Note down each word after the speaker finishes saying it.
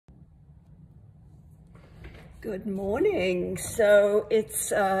Good morning. So it's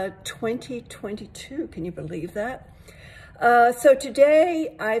 2022. Can you believe that? So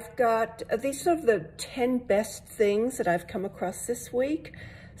today I've got these are the 10 best things that I've come across this week.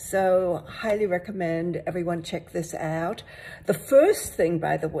 So highly recommend everyone check this out. The first thing,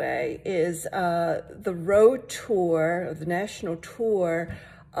 by the way, is the road tour, the national tour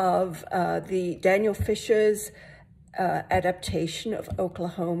of the Daniel Fisher's Adaptation of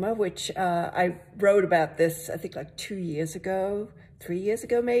Oklahoma, which I wrote about this, I think like 2 years ago, 3 years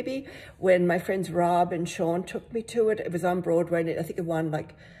ago maybe, when my friends Rob and Sean took me to it. It was on Broadway, and I think it won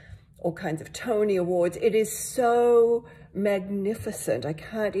like all kinds of Tony Awards. It is so magnificent. I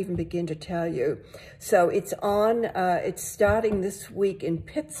can't even begin to tell you. So it's on, it's starting this week in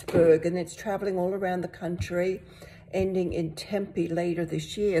Pittsburgh, and it's traveling all around the country, ending in Tempe later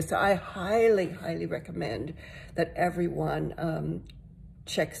this year. So I highly, highly recommend that everyone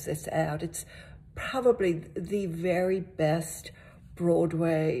checks this out. It's probably the very best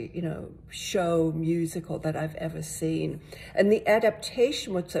Broadway, show musical that I've ever seen. And the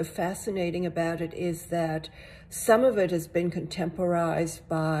adaptation, what's so fascinating about it is that some of it has been contemporized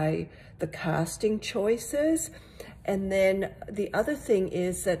by the casting choices. And then the other thing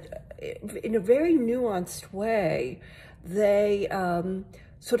is that in a very nuanced way, they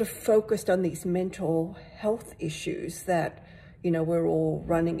sort of focused on these mental health issues that, we're all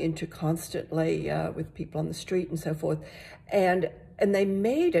running into constantly with people on the street and so forth. And they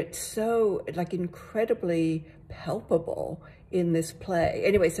made it so like incredibly palpable in this play.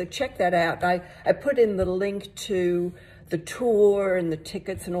 Anyway, so check that out. I put in the link to the tour and the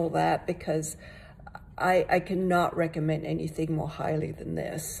tickets and all that because I cannot recommend anything more highly than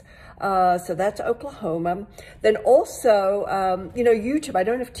this. So that's Oklahoma. Then also, YouTube, I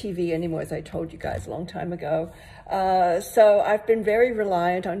don't have TV anymore, as I told you guys a long time ago. So I've been very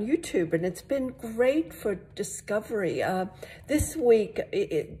reliant on YouTube, and it's been great for discovery. This week,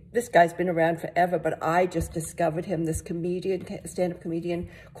 this guy's been around forever, but I just discovered him, this comedian, stand-up comedian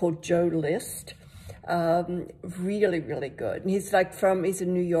called Joe List. Really, really good. And he's a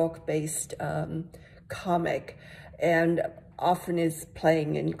New York-based comic, and often is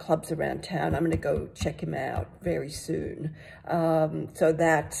playing in clubs around town. I'm going to go check him out very soon. So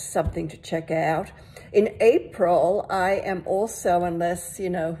that's something to check out. In April, I am also, unless, who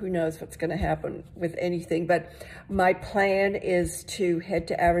knows what's going to happen with anything, but my plan is to head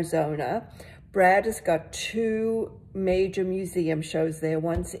to Arizona. Brad has got 2 major museum shows there.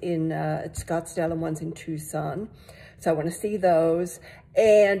 One's in at Scottsdale and one's in Tucson. So I want to see those.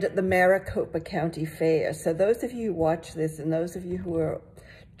 And the Maricopa County Fair. So those of you who watch this, and those of you who are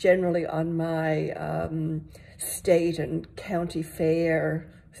generally on my state and county fair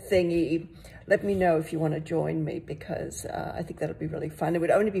thingy, let me know if you want to join me, because I think that'll be really fun. It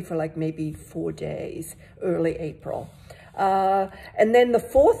would only be for like maybe 4 days, early April. And then the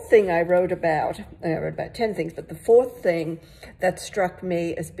fourth thing I wrote about 10 things, but the fourth thing that struck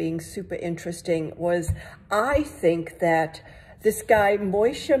me as being super interesting was, I think that this guy,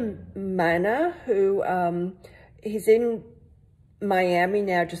 Moishe Mana, who he's in Miami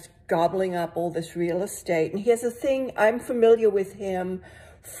now, just gobbling up all this real estate. And he has a thing, I'm familiar with him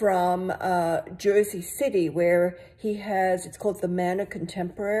from Jersey City, where he has, it's called the Mana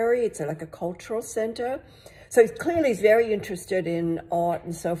Contemporary. It's like a cultural center. So clearly he's very interested in art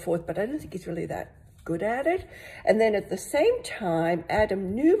and so forth, but I don't think he's really that good at it. And then at the same time,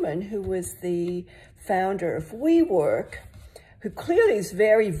 Adam Neumann, who was the founder of WeWork, who clearly is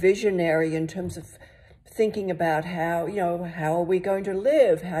very visionary in terms of thinking about how, how are we going to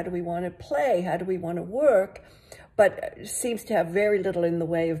live? How do we want to play? How do we want to work? But seems to have very little in the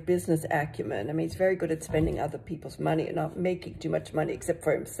way of business acumen. I mean, he's very good at spending other people's money and not making too much money except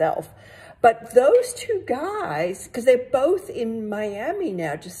for himself. But those 2 guys, because they're both in Miami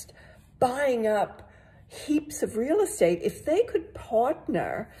now, just buying up heaps of real estate, if they could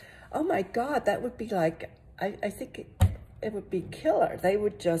partner, oh my God, that would be like, I think it would be killer. They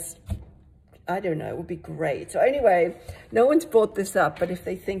would just, I don't know, it would be great. So anyway, no one's brought this up, but if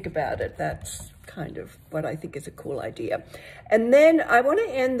they think about it, that's kind of what I think is a cool idea. And then I want to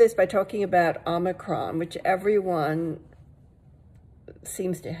end this by talking about Omicron, which everyone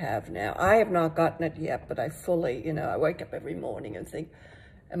seems to have now. I have not gotten it yet, but I fully, I wake up every morning and think,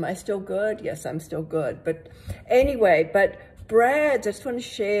 am I still good? Yes, I'm still good. But anyway, I just want to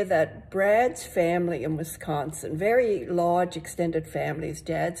share that Brad's family in Wisconsin, very large extended family. His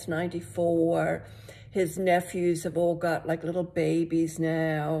dad's 94. His nephews have all got like little babies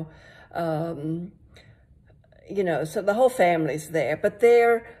now. So the whole family's there, but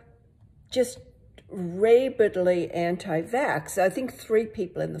they're just rabidly anti-vax. I think 3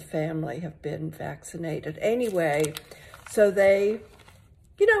 people in the family have been vaccinated anyway. So they,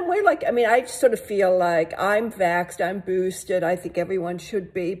 you know, we're like, I mean, I sort of feel like I'm vaxxed, I'm boosted. I think everyone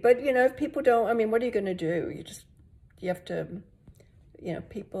should be. But, you know, if people don't, I mean, what are you going to do? You have to, you know,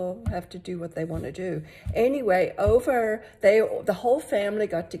 people have to do what they want to do. Anyway, the whole family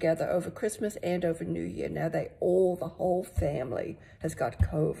got together over Christmas and over New Year. Now the whole family has got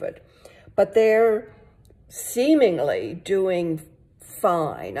COVID. But they're seemingly doing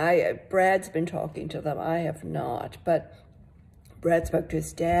fine. Brad's been talking to them. I have not. But Brad spoke to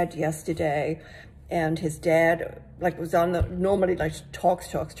his dad yesterday, and his dad, like, was on the, normally, like, talks,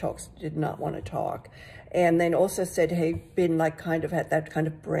 did not want to talk. And then also said he'd been, like, kind of had that kind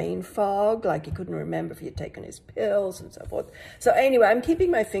of brain fog, like he couldn't remember if he had taken his pills and so forth. So anyway, I'm keeping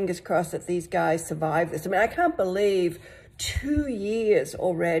my fingers crossed that these guys survive this. I mean, I can't believe 2 years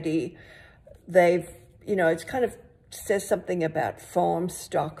already they've, you know, it's kind of says something about farm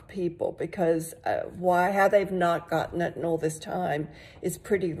stock people, because how they've not gotten it in all this time is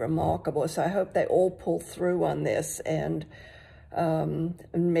pretty remarkable. So I hope they all pull through on this and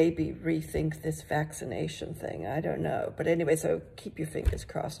maybe rethink this vaccination thing. I don't know. But anyway, so keep your fingers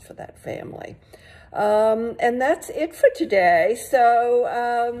crossed for that family. And that's it for today.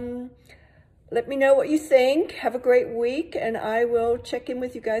 So let me know what you think. Have a great week, and I will check in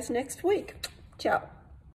with you guys next week. Ciao.